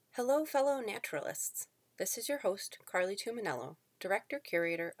Hello, fellow naturalists. This is your host, Carly Tuminello,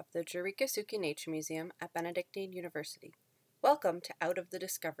 Director-Curator of the Jirikasuki Nature Museum at Benedictine University. Welcome to Out of the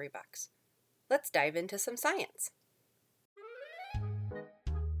Discovery Box. Let's dive into some science.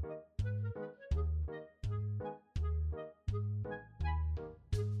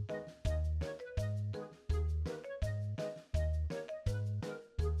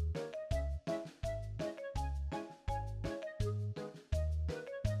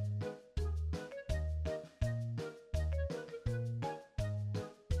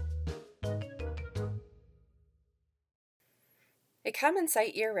 A common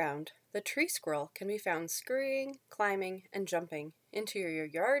sight year-round, the tree squirrel can be found scurrying, climbing, and jumping into your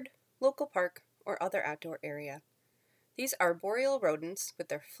yard, local park, or other outdoor area. These arboreal rodents, with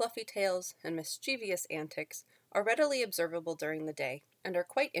their fluffy tails and mischievous antics, are readily observable during the day and are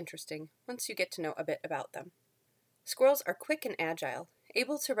quite interesting once you get to know a bit about them. Squirrels are quick and agile,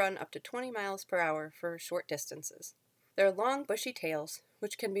 able to run up to 20 miles per hour for short distances. Their long, bushy tails,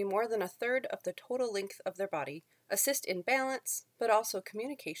 which can be more than a third of the total length of their body, assist in balance, but also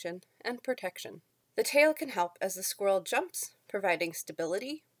communication and protection. The tail can help as the squirrel jumps, providing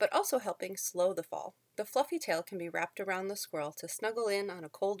stability, but also helping slow the fall. The fluffy tail can be wrapped around the squirrel to snuggle in on a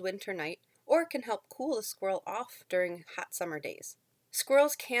cold winter night, or can help cool the squirrel off during hot summer days.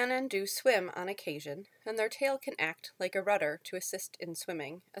 Squirrels can and do swim on occasion, and their tail can act like a rudder to assist in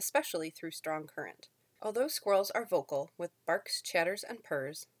swimming, especially through strong current. Although squirrels are vocal, with barks, chatters, and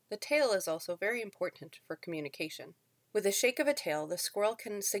purrs, the tail is also very important for communication. With a shake of a tail, the squirrel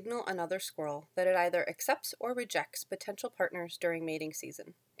can signal another squirrel that it either accepts or rejects potential partners during mating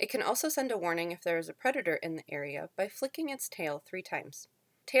season. It can also send a warning if there is a predator in the area by flicking its tail 3 times.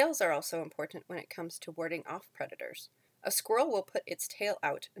 Tails are also important when it comes to warding off predators. A squirrel will put its tail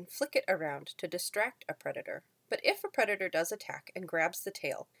out and flick it around to distract a predator, but if a predator does attack and grabs the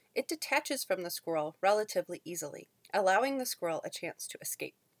tail, it detaches from the squirrel relatively easily, allowing the squirrel a chance to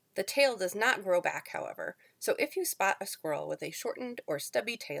escape. The tail does not grow back, however, so if you spot a squirrel with a shortened or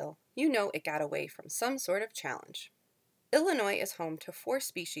stubby tail, you know it got away from some sort of challenge. Illinois is home to 4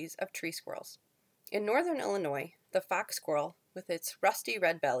 species of tree squirrels. In northern Illinois, the fox squirrel, with its rusty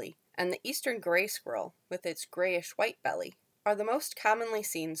red belly, and the eastern gray squirrel, with its grayish-white belly, are the most commonly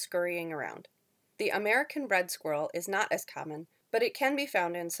seen scurrying around. The American red squirrel is not as common, but it can be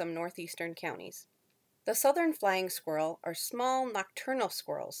found in some northeastern counties. The southern flying squirrel are small nocturnal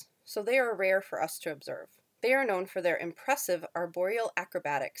squirrels, so they are rare for us to observe. They are known for their impressive arboreal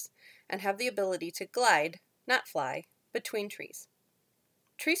acrobatics and have the ability to glide, not fly, between trees.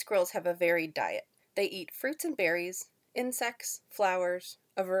 Tree squirrels have a varied diet. They eat fruits and berries, insects, flowers,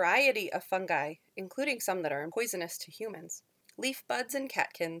 a variety of fungi, including some that are poisonous to humans, leaf buds and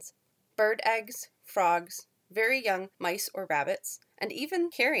catkins, bird eggs, frogs, very young mice or rabbits, and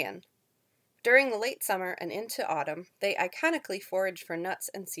even carrion. During the late summer and into autumn, they iconically forage for nuts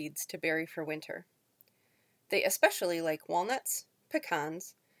and seeds to bury for winter. They especially like walnuts,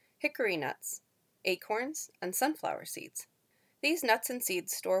 pecans, hickory nuts, acorns, and sunflower seeds. These nuts and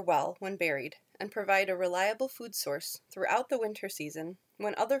seeds store well when buried and provide a reliable food source throughout the winter season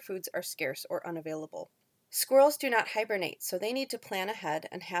when other foods are scarce or unavailable. Squirrels do not hibernate, so they need to plan ahead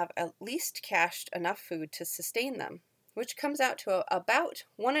and have at least cached enough food to sustain them, which comes out to about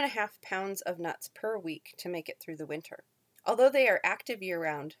 1.5 pounds of nuts per week to make it through the winter. Although they are active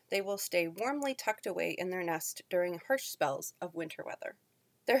year-round, they will stay warmly tucked away in their nest during harsh spells of winter weather.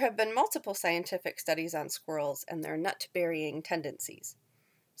 There have been multiple scientific studies on squirrels and their nut-burying tendencies.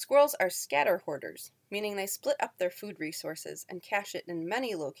 Squirrels are scatter hoarders, meaning they split up their food resources and cache it in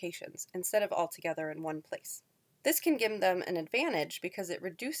many locations instead of all together in one place. This can give them an advantage because it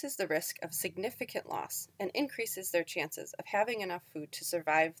reduces the risk of significant loss and increases their chances of having enough food to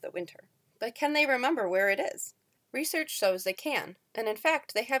survive the winter. But can they remember where it is? Research shows they can, and in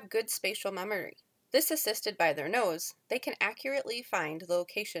fact they have good spatial memory. This assisted by their nose, they can accurately find the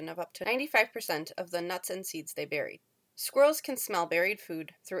location of up to 95% of the nuts and seeds they buried. Squirrels can smell buried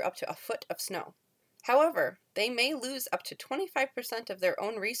food through up to a foot of snow. However, they may lose up to 25% of their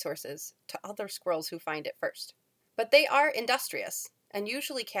own resources to other squirrels who find it first. But they are industrious and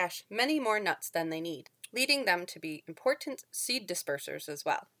usually cache many more nuts than they need, leading them to be important seed dispersers as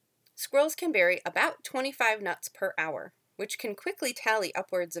well. Squirrels can bury about 25 nuts per hour, which can quickly tally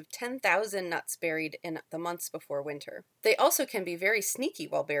upwards of 10,000 nuts buried in the months before winter. They also can be very sneaky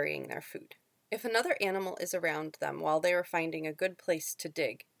while burying their food. If another animal is around them while they are finding a good place to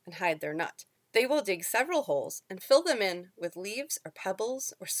dig and hide their nut, they will dig several holes and fill them in with leaves or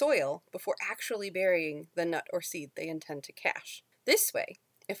pebbles or soil before actually burying the nut or seed they intend to cache. This way,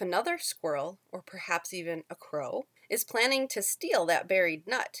 if another squirrel, or perhaps even a crow, is planning to steal that buried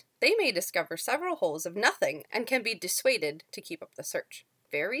nut, they may discover several holes of nothing and can be dissuaded to keep up the search.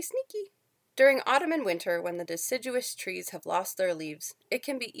 Very sneaky. During autumn and winter, when the deciduous trees have lost their leaves, it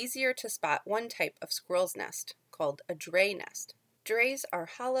can be easier to spot one type of squirrel's nest, called a dray nest. Drays are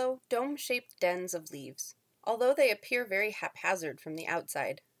hollow, dome-shaped dens of leaves. Although they appear very haphazard from the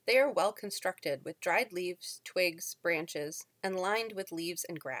outside, they are well constructed with dried leaves, twigs, branches, and lined with leaves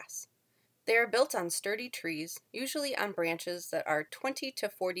and grass. They are built on sturdy trees, usually on branches that are 20 to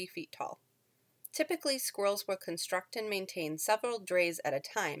 40 feet tall. Typically, squirrels will construct and maintain several drays at a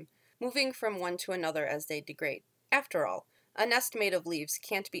time, moving from one to another as they degrade. After all, a nest made of leaves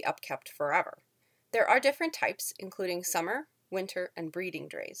can't be upkept forever. There are different types, including summer, winter, and breeding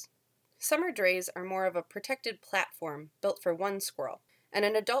drays. Summer drays are more of a protected platform built for one squirrel, and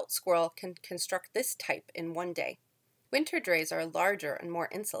an adult squirrel can construct this type in one day. Winter drays are larger and more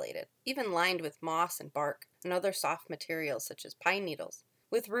insulated, even lined with moss and bark and other soft materials such as pine needles,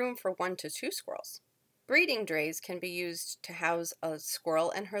 with room for 1 to 2 squirrels. Breeding drays can be used to house a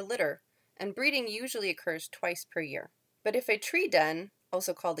squirrel and her litter, and breeding usually occurs twice per year. But if a tree den,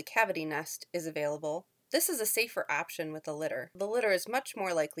 also called a cavity nest, is available, this is a safer option with a litter. The litter is much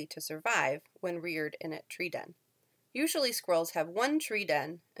more likely to survive when reared in a tree den. Usually squirrels have 1 tree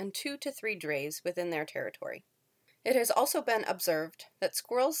den and 2 to 3 drays within their territory. It has also been observed that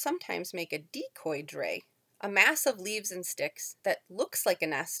squirrels sometimes make a decoy dray, a mass of leaves and sticks that looks like a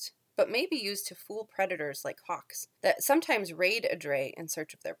nest, but may be used to fool predators like hawks, that sometimes raid a dray in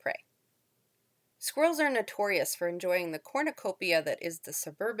search of their prey. Squirrels are notorious for enjoying the cornucopia that is the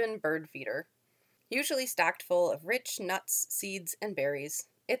suburban bird feeder. Usually stocked full of rich nuts, seeds, and berries,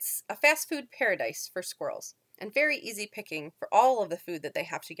 it's a fast food paradise for squirrels, and very easy picking for all of the food that they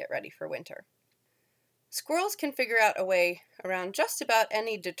have to get ready for winter. Squirrels can figure out a way around just about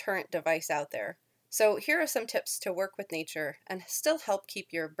any deterrent device out there, so here are some tips to work with nature and still help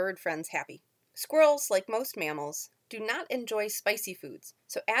keep your bird friends happy. Squirrels, like most mammals, do not enjoy spicy foods,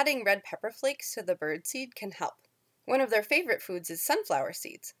 so adding red pepper flakes to the bird seed can help. One of their favorite foods is sunflower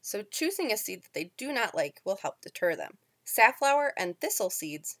seeds, so choosing a seed that they do not like will help deter them. Safflower and thistle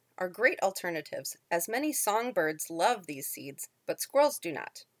seeds are great alternatives, as many songbirds love these seeds, but squirrels do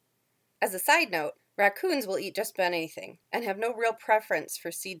not. As a side note, raccoons will eat just about anything and have no real preference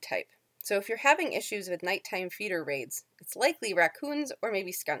for seed type. So if you're having issues with nighttime feeder raids, it's likely raccoons or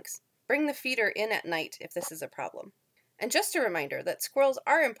maybe skunks. Bring the feeder in at night if this is a problem. And just a reminder that squirrels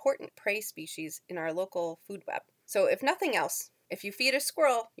are important prey species in our local food web. So if nothing else, if you feed a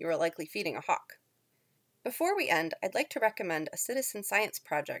squirrel, you are likely feeding a hawk. Before we end, I'd like to recommend a citizen science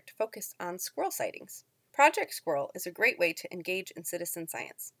project focused on squirrel sightings. Project Squirrel is a great way to engage in citizen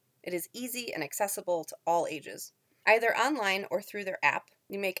science. It is easy and accessible to all ages. Either online or through their app,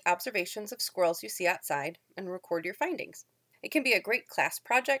 you make observations of squirrels you see outside and record your findings. It can be a great class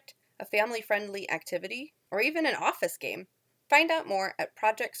project, a family-friendly activity, or even an office game. Find out more at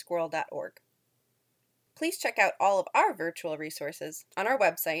projectsquirrel.org. Please check out all of our virtual resources on our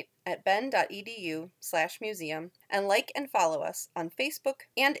website at ben.edu/museum and like and follow us on Facebook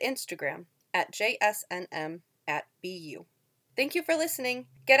and Instagram at JSNM@BU. Thank you for listening.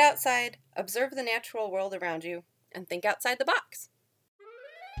 Get outside, observe the natural world around you, and think outside the box.